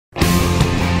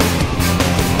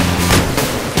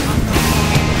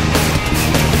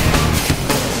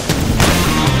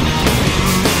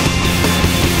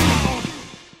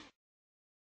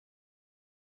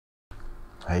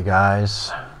Hey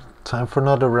guys, time for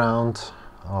another round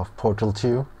of Portal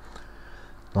 2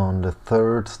 on the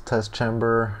third test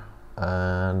chamber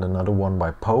and another one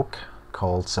by Poke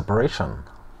called Separation.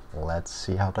 Let's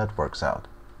see how that works out.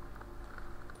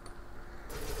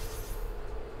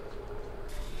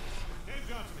 Hey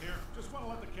Johnson here. Just want to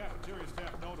let the cafeteria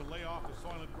staff know to lay off the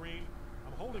Soylent Green.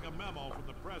 I'm holding a memo from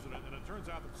the president and it turns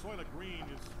out that Soylent Green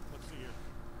is, let's see here,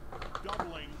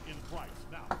 doubling in price.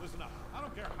 Now, listen up. I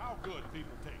don't care how good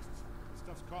people taste. This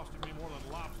stuff's costing me more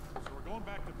than lobster, so we're going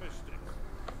back to fish sticks.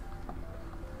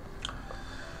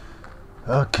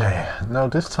 Okay, now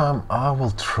this time I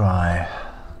will try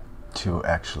to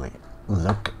actually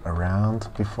look around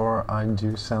before I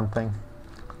do something.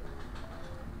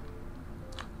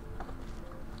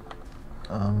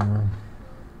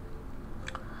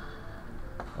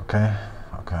 Okay.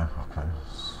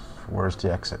 Where's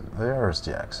the exit? There's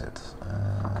the exit.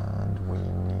 And we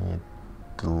need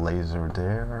the laser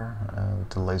there and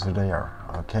the laser there.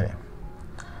 Okay.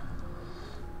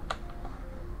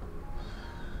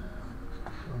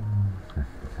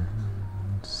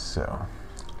 So.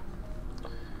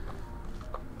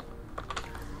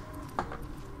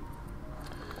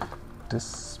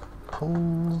 This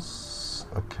pulls.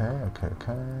 Okay.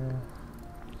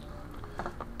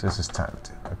 This is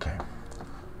timed. Okay.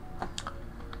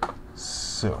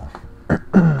 So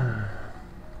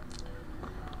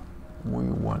we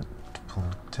want to pull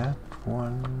that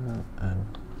one,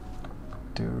 and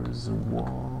there's a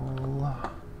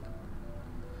wall.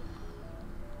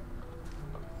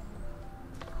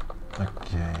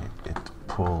 Okay, it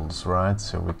pulls, right?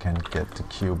 So we can get the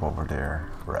cube over there,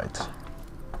 right?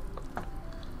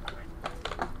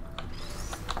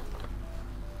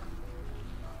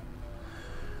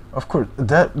 Of course,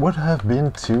 that would have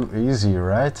been too easy,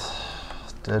 right?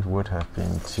 That would have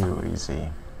been too easy.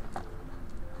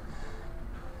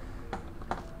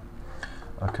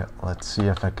 Okay, let's see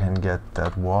if I can get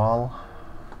that wall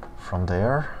from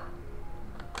there.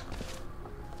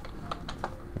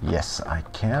 Yes, I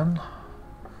can.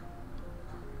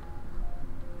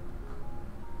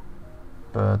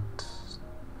 But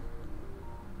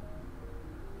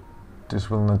this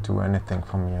will not do anything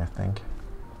for me, I think.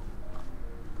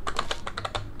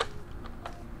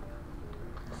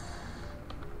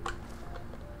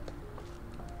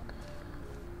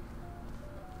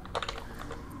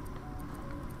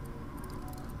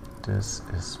 This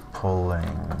is pulling.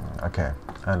 Okay,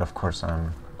 and of course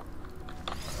I'm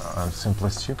simply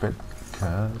stupid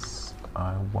because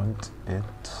I want it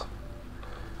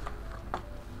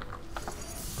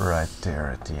right there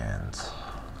at the end.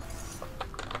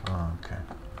 Okay,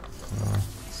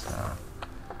 so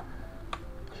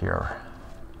here.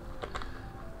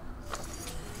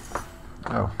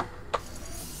 Oh,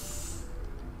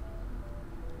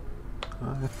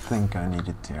 I think I need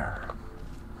it there.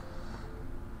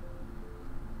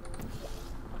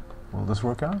 Will this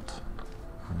work out?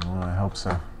 Well, I hope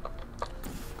so.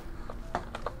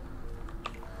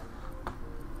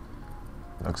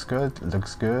 Looks good,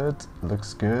 looks good,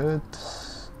 looks good.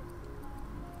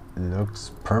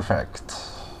 Looks perfect.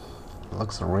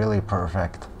 Looks really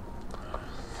perfect.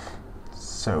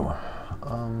 So,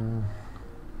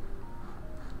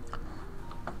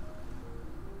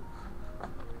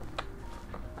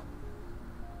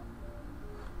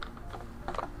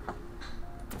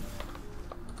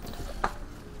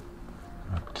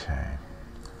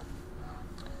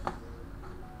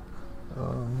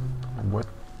 what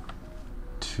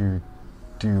to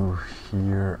do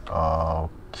here?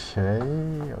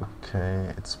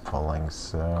 Okay, it's pulling,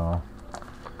 so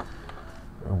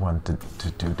I wanted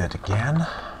to do that again.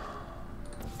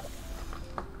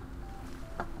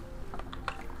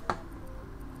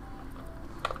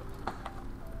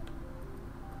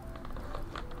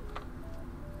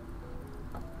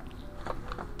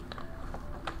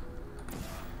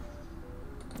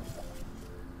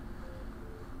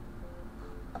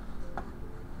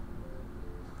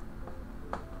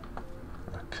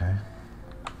 Okay.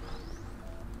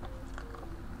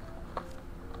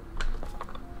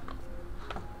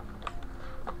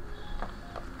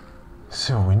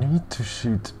 So we need to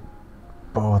shoot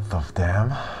both of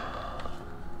them.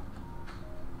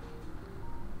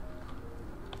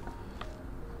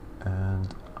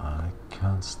 And I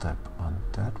can't step on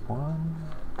that one.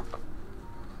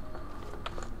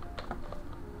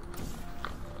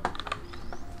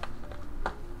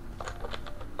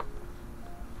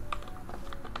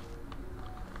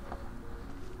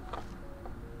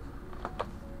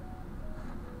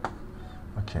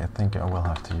 Okay, I think I will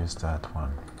have to use that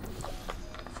one.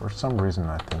 For some reason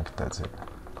I think that's it.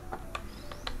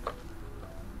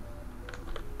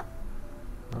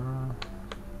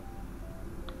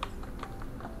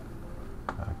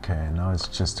 Okay, now it's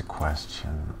just a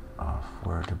question of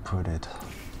where to put it.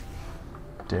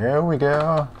 There we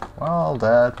go. Well,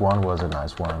 that one was a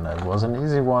nice one. That was an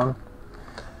easy one.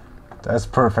 That's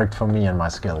perfect for me and my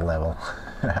skill level.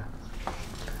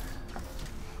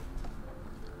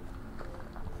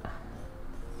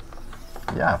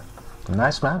 Yeah,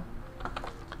 nice man.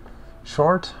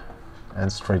 Short and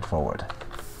straightforward.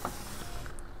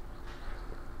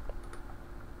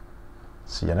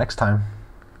 See you next time.